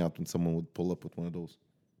freaking out when someone would pull up with one of those.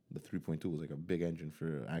 The 3.2 was like a big engine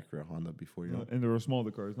for Acura, Honda before, you know. And they were small, the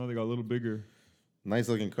cars. Now they got a little bigger. Nice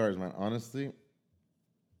looking cars, man. Honestly,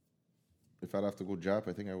 if I'd have to go Jap,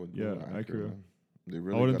 I think I would Yeah, go Acura. Acura. Man. They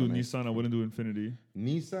really I wouldn't got do a nice Nissan. I wouldn't do Infinity.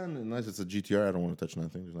 Nissan, unless it's a GTR, I don't want to touch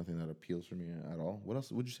nothing. There's nothing that appeals for me at all. What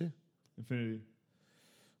else would you say? Infinity.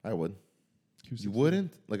 I would. Q60. You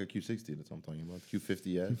wouldn't? Like a Q60, that's what I'm talking about.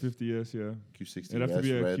 Q50S. Q50S, yeah. Q60S, It'd have to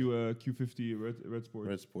be a red, Q50 red Sport.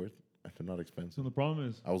 red Sport. They're not expensive. So the problem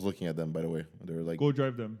is, I was looking at them, by the way. They were like, go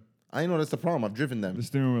drive them. I know that's the problem. I've driven them. The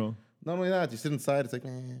steering wheel. Not only that, you sit inside, it's like,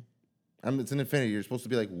 it's an Infinity. You're supposed to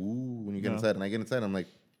be like, woo, when you get No. inside. And I get inside, I'm like,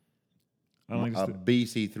 I don't like a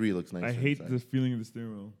base A3 looks nice. I hate the feeling of the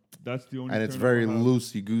steering wheel. That's the only. And it's turn-off very I have.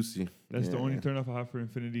 loosey goosey. That's the only yeah. turn off I have for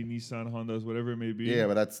Infinity, Nissan, Hondas, whatever it may be. Yeah,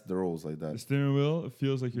 but they're always like The that. steering wheel, it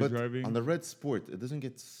feels like you're But driving. on the red Sport, it doesn't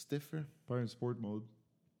get stiffer. Probably in sport mode.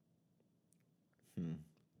 Hmm.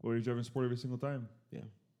 Or you're driving sport every single time. Yeah.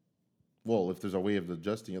 Well, if there's a way of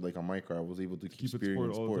adjusting it, like on my car, I was able to keep Keep it steering sport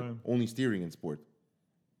in all the sport. time. Only steering in sport.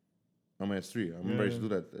 On my S3, I remember I used to Yeah.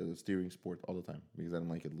 do that steering sport all the time because I didn't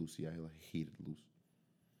like it loosey. I hated loose.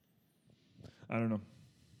 I don't know.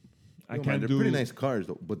 I Yo, man, can't they're do pretty nice cars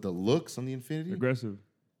though, but the looks on the Infinity, aggressive.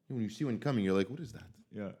 when you see one coming, you're like, what is that?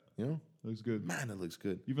 Yeah, You know, looks good. man, it looks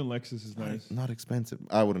good. Even Lexus is nice. Not expensive.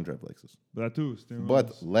 I wouldn't drive Lexus, But that too. Steering wheel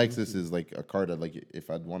but is Lexus is like a car that, like, if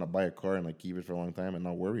I'd want to buy a car and like keep it for a long time and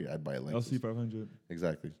not worry, I'd buy a Lexus. LC500.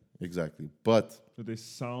 Exactly. But So they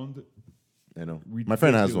sound. I know my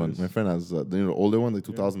friend has one. Ridiculous. My friend has the older one, like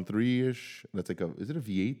 2003-ish. That's like is it a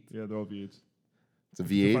V8? Yeah, they're all V8s. It's a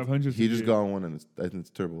V8. 500 's He a just V8. got one and I think it's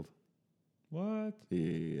turboed. What?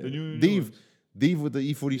 Yeah. The new Dave with the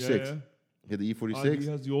E46. Yeah. He had the He E46.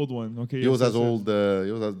 has the old one. Okay. He always has yes, yes. old.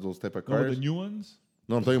 He always has those type of No, but cars. the new ones.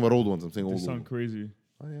 No, I'm talking about old ones. I'm saying They old sound ones. crazy.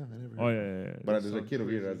 Oh yeah, I never. Oh heard. yeah. But They there's a sound kid over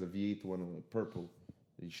here that crazy. has a V8 one with purple.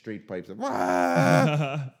 He straight pipes.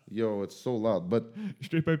 Like, yo, it's so loud. But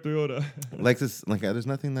Straight pipe Toyota. Lexus, like, there's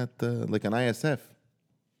nothing that like an ISF.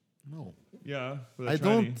 No, Yeah. For the I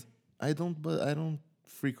tranny. don't. But I don't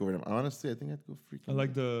freak over them. Honestly, I think I'd go freak. I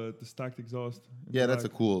like the stacked exhaust. in Yeah, the that's a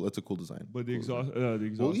back. cool design. But the Cool design.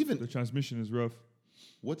 exhaust. even- the transmission is rough.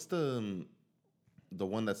 What's the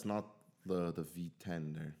one that's not the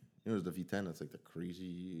V10 there? You know, there's the V10 that's like the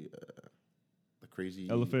crazy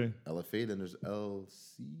LFA. LFA. Then there's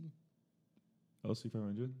LC.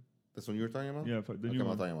 LC500. That's what you were talking about. Yeah, the Okay, new I'm not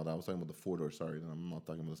one. talking about that. I was talking about the 4-door. Sorry, then I'm not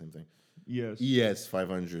talking about the same thing. Yes. ES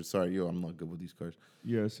 500. Sorry, yo, I'm not good with these cars.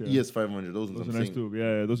 Yes. Yeah. ES 500. Those ones Those I'm are nice saying. too.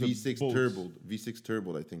 Yeah. Those V6 are bolts. turbo. V6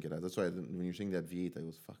 turbo. I think it has. That's why when you're saying that V8, I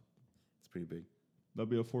was fuck. It's pretty big. That'd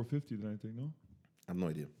be a 450 then, I think. No. I have no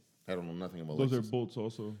idea. I don't know nothing about Those are Lexus. bolts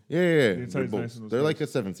also. Yeah. The They're inside's nice bolts. in those They're like cars.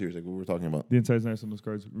 a 7 Series, like we were talking about. The inside's nice on those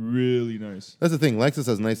cars. Really nice. That's the thing. Lexus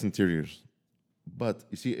has nice interiors. But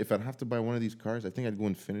you see, if I'd have to buy one of these cars, I think I'd go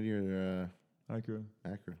Infinity or Acura.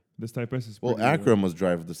 Acura. This Type S is Well, pretty, Acura must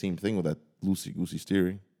drive the same thing with that loosey goosey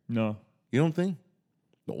steering. No. You don't think?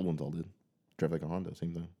 The old ones all did. Drive like a Honda,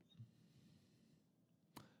 same thing.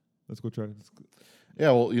 Let's go try it.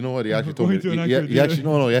 Yeah, well, you know what? He actually told Going me. to an He Acura actually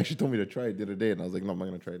dealer. he actually told me to try it the other day, and I was like, no, I'm not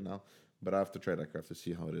gonna try it now. But I have to try that car. I have to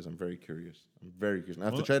see how it is. I'm very curious. I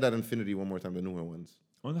have to Well- try that Infinity one more time, the newer ones.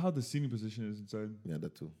 I wonder how the seating position is inside. Yeah,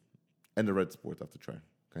 that too. And the red Sport I have to try.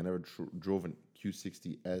 I never drove an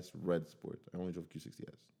Q60S red Sport. I only drove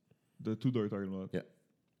Q60S. The 2-door you're talking about. Yeah.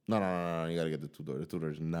 No. You gotta get the 2-door. The 2-door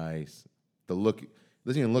is nice. The look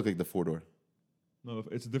doesn't even look like the 4-door. No,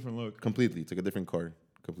 it's a different look. Completely. It's like a different car.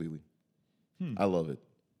 Completely. Hmm. I love it.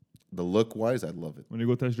 The look wise, I love it. When you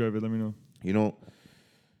go test drive it, let me know. You know,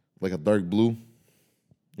 like a dark blue.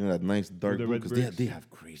 You know that nice dark the blue red because bricks. they have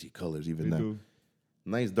crazy colors even They now. do.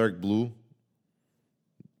 Nice dark blue.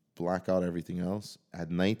 Black out everything else.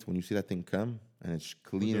 At night when you see that thing come and it's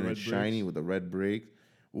clean the and red it's shiny brakes. with the red brakes.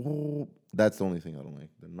 Oh, that's the only thing I don't like.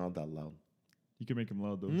 They're not that loud. You can make them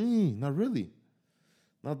loud though. Not really.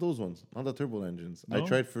 Not those ones. Not the turbo engines. I No?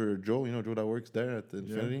 tried for Joe. You know Joe that works there at the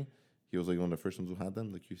Yeah. Infinity. He was like one of the first ones who had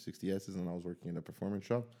them, the Q60S's, and I was working in a performance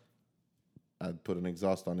shop. I'd put an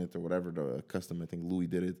exhaust on it or whatever. The custom, I think Louis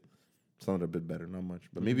did it. Sounded a bit better, not much.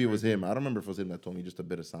 But maybe it was him. I don't remember if it was him that told me just a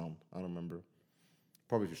bit of sound. I don't remember.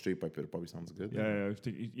 Probably if you straight pipe it probably sounds good.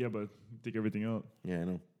 But take everything out. Yeah, I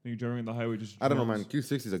know. Then you're driving on the highway just. I don't know, man.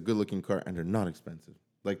 Q60 is a good looking car and they're not expensive.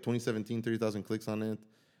 Like 2017, 30,000 clicks on it.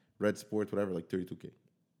 Red Sport, whatever, like 32K.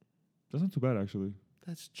 That's not too bad, actually.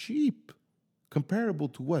 That's cheap. Comparable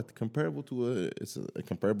to what? Comparable to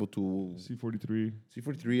comparable to C43,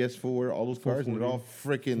 C43, S4, all those cars, and they're all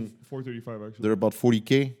freaking. 435 actually. They're about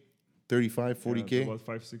 40K, 35, 40K. Yeah, about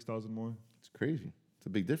 5,000-6,000 more. It's crazy. It's a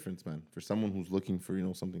big difference, man. For someone who's looking for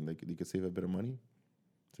something that they could save a bit of money,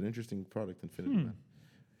 it's an interesting product, Infinity, man.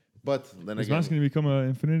 But then Is again, Mas going to become an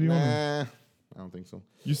Infinity owner? I don't think so.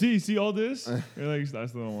 You see all this? You're like, I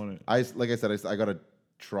still don't want it. Like I said, I gotta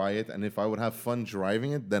try it, and if I would have fun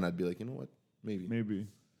driving it, then I'd be like, you know what, maybe,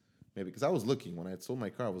 because I was looking when I had sold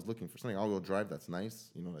my car, I was looking for something I'll go drive that's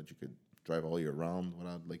nice, that you could drive all year round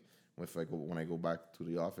without like when I go back to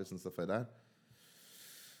the office and stuff like that.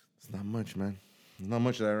 It's not much, man. Not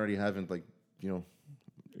much that I already haven't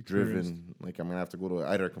driven. Like I'm gonna have to go to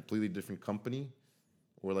either a completely different company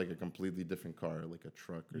or like a completely different car, like a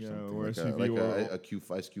truck or something, or like SUV a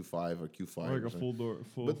SQ5 or Q5, or like a full door.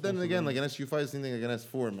 But then again, like an SQ5 is something like an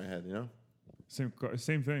S4 in my head,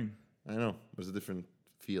 Same thing. I know, but it's a different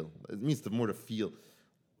feel. It means more to feel.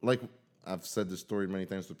 Like I've said this story many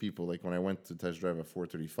times to people. Like when I went to test drive a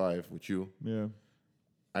 435 with you,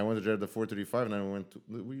 I went to drive the 435, and I went to.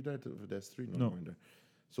 Were you there to the S3? No. There.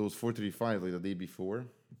 So it was 435 like the day before.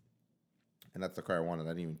 And that's the car I wanted. I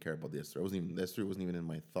didn't even care about the S3. The S3 wasn't even in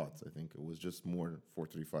my thoughts, I think. It was just more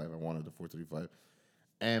 435. I wanted the 435.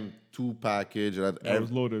 M2 package. It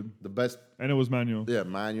was loaded. The best. And it was manual. Yeah,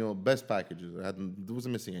 manual. Best packages. There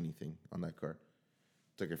wasn't missing anything on that car.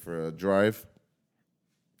 Took it for a drive.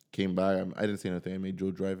 Came back. I didn't say anything. I made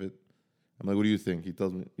Joe drive it. I'm like, what do you think? He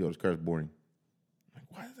tells me, this car is boring. I'm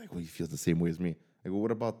like, why? Like, well, he feels the same way as me. I go,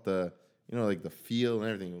 what about the, like the feel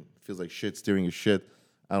and everything? It feels like shit. Steering is shit.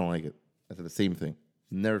 I don't like it. I said the same thing.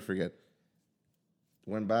 Never forget.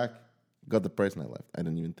 Went back, got the price, and I left. I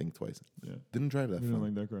didn't even think twice. Yeah. Didn't drive that. Didn't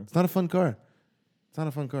like that car. It's not a fun car.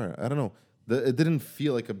 I don't know. It didn't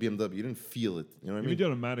feel like a BMW. You didn't feel it. You know what I mean? Maybe the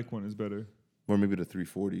automatic one is better. Or maybe the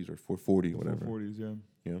 340s or 440, whatever. 440s,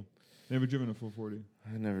 yeah. Never driven a 440.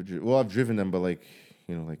 I never driven. Well, I've driven them, but like,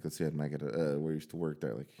 let's say at Magada, where I used to work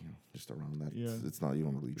there, like, just around that. Yeah. It's not, you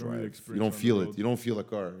don't really drive. You don't feel it. You don't feel a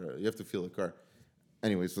car. You have to feel a car.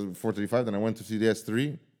 Anyway, so 435, then I went to see the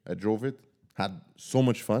S3. I drove it, had so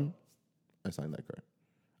much fun. I signed that car.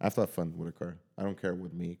 I have to have fun with a car. I don't care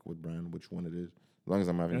what make, what brand, which one it is. As long as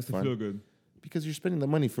I'm having fun. It has to feel good. Because you're spending the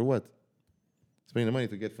money for what? Spending the money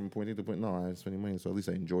to get from point A to point. No, I'm spending money, so at least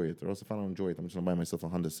I enjoy it. Or else if I don't enjoy it, I'm just gonna buy myself a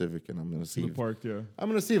Honda Civic and I'm gonna save. Parked, yeah. I'm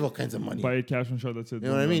gonna save all kinds of money. Buy it cash on shot. That's it. You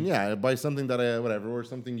know what I mean? Yeah, I buy something that or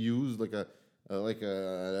something used, like a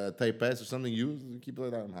Type S or something used. Keep it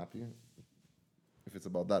like that. I'm happy. If it's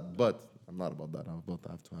about that, but I'm not about that. I'm about to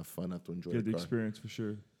have to have fun, I have to enjoy the experience for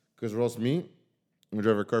sure. Because or else me, I'm gonna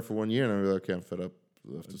drive a car for 1 year and I'm like, okay, I'm fed up.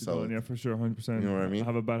 I have to sell it. Yeah, for sure, 100%. You know what I mean? I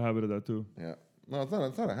have a bad habit of that too. Yeah. No, it's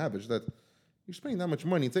not a habit. It's that you're spending that much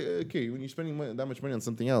money. It's like, okay, when you're spending that much money on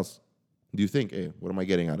something else, do you think, hey, what am I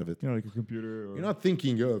getting out of it? Yeah, like a computer. Or you're not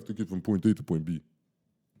thinking, I have to get from point A to point B.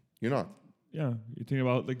 You're not. Yeah, you're thinking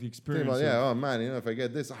about like the experience. Oh man, if I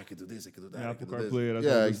get this, I could do this, I could do that. Yeah, I could Apple do this. CarPlay.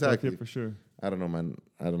 Yeah, exactly. For sure. I don't know, man.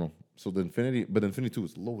 I don't know. So the Infinity 2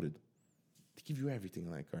 is loaded. They give you everything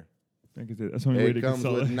in that car. That's the only way they can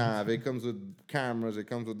sell it. It comes with nav. It comes with cameras. It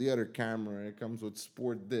comes with the other camera. It comes with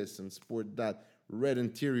sport this and sport that. Red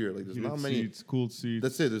interior. Like there's not many seats, cooled seats.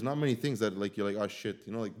 That's it. There's not many things that like you're like, oh shit.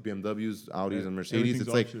 Like BMWs, Audis, and Mercedes. It's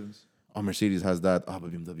options. Like, oh, Mercedes has that. Oh,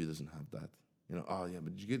 but BMW doesn't have that. Oh yeah,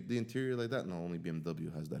 but did you get the interior like that? No, only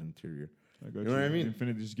BMW has that interior. You know what I mean?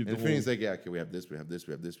 Infinity just get the Infinity's like, yeah, okay, we have this, we have this,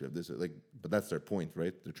 we have this, we have this. Like, but that's their point,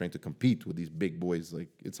 right? They're trying to compete with these big boys. Like,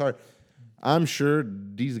 it's hard. I'm sure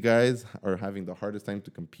these guys are having the hardest time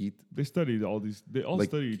to compete. They studied all these. They all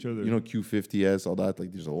study each other. Q50S, all that.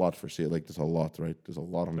 Like, there's a lot for sale. Like, there's a lot, right? There's a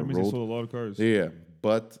lot on the road. That means they sold a lot of cars. Yeah,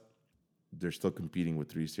 but they're still competing with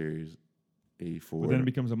 3 Series, A4. But then it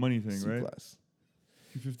becomes a money thing, C-Class. Right?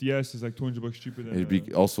 Q50S is like $200 cheaper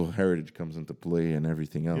than. Also, Heritage comes into play and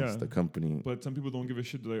everything else. Yeah. The company. But some people don't give a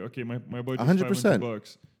shit. They're like, okay, my budget 100%. is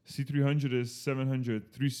 $500. C300 is $700.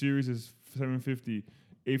 3 Series is $750.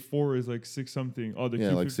 A4 is like 6 something. Oh, the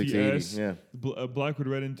Q50S. Like 680. Yeah. Black with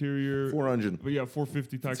red interior. 400. But yeah,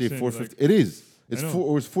 450 tax. Say 450. Like, it is. It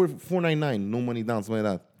was 499. No money down, something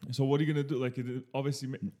like that. So what are you gonna do? Like, obviously,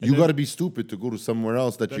 you got to be stupid to go to somewhere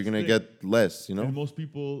else that you're gonna get less. And most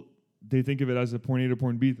people they think of it as a porn A to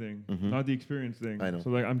porn B thing, not the experience thing. I know. So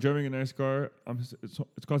like, I'm driving a nice car.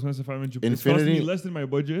 It's costing less than $500. It's Infiniti- costing me less than my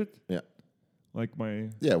budget. Yeah. Like my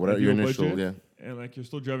Whatever your ideal initial, budget, and like you're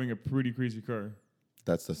still driving a pretty crazy car.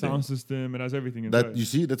 That's the Sound thing. system, it has everything inside. That you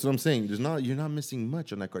see, that's what I'm saying. You're not missing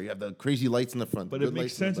much on that car. You have the crazy lights in the front, but the it good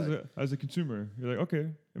makes lights in sense the back. as a consumer. You're like, okay,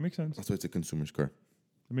 it makes sense. That's why it's a consumer's car.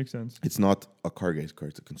 It makes sense. It's not a car guy's car.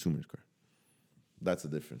 It's a consumer's car. That's the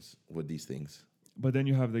difference with these things. But then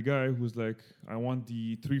you have the guy who's like, I want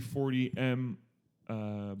the 340M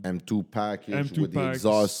M2 package M2 with the pack,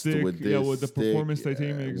 exhaust, stick, with this with the stick, performance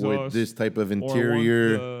titanium exhaust, with this type of or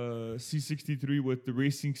interior. I want the C63 with the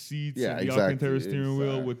racing seats, Yeah, and the exactly. Alcantara steering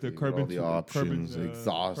wheel with the Exactly. carbon, all the options, carbon,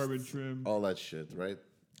 exhaust, carbon trim. all that shit, right?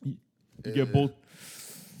 You get both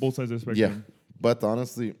sides of the Yeah, spectrum. but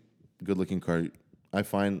honestly, good looking car. I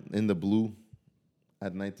find in the blue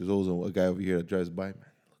at night. There's also a guy over here that drives by. Man,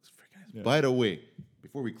 it looks freaking nice. Yeah. By the way,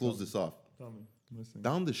 before we close this off, Tell me, I'm listening.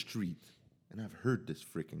 down the street, and I've heard this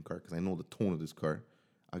freaking car because I know the tone of this car.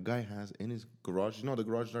 A guy has in his garage, you know the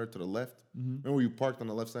garage door to the left? Remember where you parked on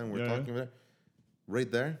the left side and we were talking about it? Right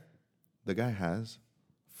there, the guy has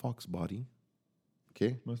Fox body,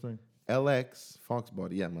 okay? Mustang. LX Fox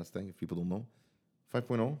body, yeah, Mustang, if people don't know.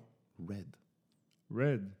 5.0,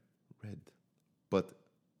 red. But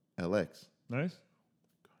LX, Nice.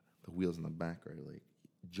 the wheels in the back are like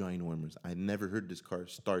ginormous. I never heard this car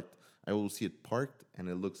start. I always see it parked and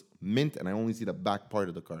it looks mint, and I only see the back part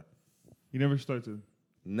of the car. He never started.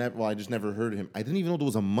 Well, I just never heard him. I didn't even know there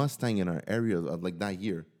was a Mustang in our area like that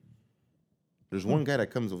year. There's one guy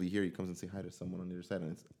that comes over here. He comes and say hi to someone on the other side,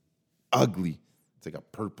 and it's ugly. It's like a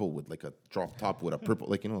purple with like a drop top with a purple,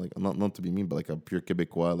 like, you know, like not to be mean, but like a pure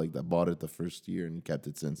Quebecois, like that bought it the first year and kept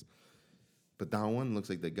it since. But that one looks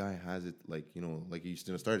like the guy has it, like, you know, like he used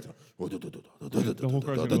to start. The whole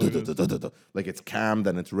car's like it's cammed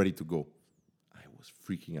and it's ready to go. I was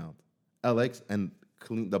freaking out. LX and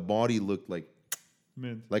clean. The body looked like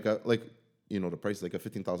mint. you know, the price is like a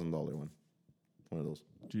 $15,000 one of those.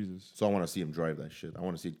 Jesus. So I want to see him drive that shit. I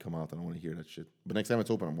want to see it come out and I want to hear that shit. But next time it's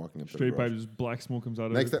open, I'm walking up to the Straight garage. pipe, just black smoke comes out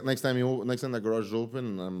of Next it. time the garage is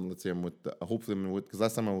open, and let's say I'm with, hopefully I'm with, because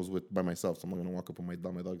last time I was by myself, so I'm not gonna walk up on my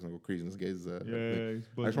dog. My dog's gonna go crazy. And this guy's, He's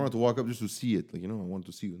I just wanted to walk up just to see it, like, you know, I wanted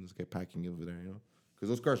to see this guy packing over there, you know, because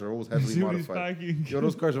those cars are always heavily See what he's modified. packing. Yo,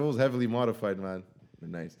 those cars are always heavily modified, man. They're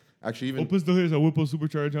nice. Actually, even Opens the hood, there's a Whipple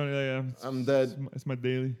supercharge on it. Yeah. I'm dead. It's my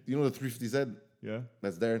daily. You know the 350Z Yeah.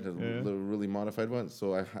 that's there, the Yeah. little really modified one.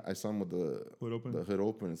 So I saw him with the hood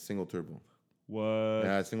open, it's single turbo. What?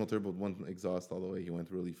 Yeah, single turbo with one exhaust all the way. He went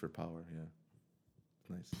really for power.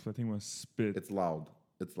 Yeah, nice. That thing was spit. It's loud.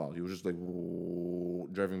 He was just like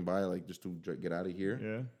driving by, like just to get out of here.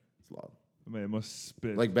 Yeah. It's loud. Man, it must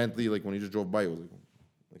spit. Like Bentley, like when he just drove by, it was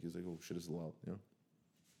like he was like, oh shit, it's loud. You know,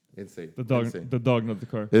 insane. the dog, Insane. the dog, not the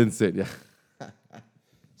car. Insane. Yeah.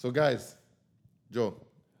 So guys, Joe.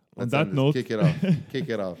 On let's that end this. note, kick it off. Kick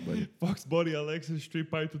it off, buddy. Fox body, Alexis,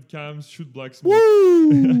 straight pipe with cams, shoot black smoke.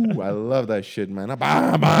 Woo! I love that shit, man.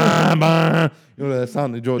 Bah, bah, bah. You know that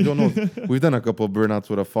sound, Joe knows. We've done a couple of burnouts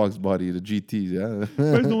with a Fox body, the GTs, yeah.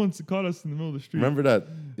 First, no one caught us in the middle of the street. Remember that?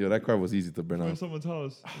 Yo, that car was easy to burn By out. someone's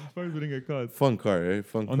house. As far as we didn't get caught. Fun car, eh?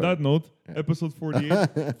 Fun car. On that note, episode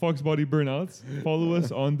 48, Fox Body Burnouts. Follow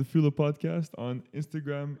us on the Fuel Up Podcast on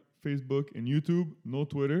Instagram, Facebook, and YouTube. No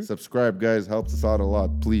Twitter. Subscribe, guys. Helps us out a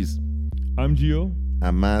lot, please. I'm Gio.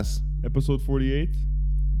 I'm Mass. Episode 48.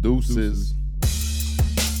 Deuces.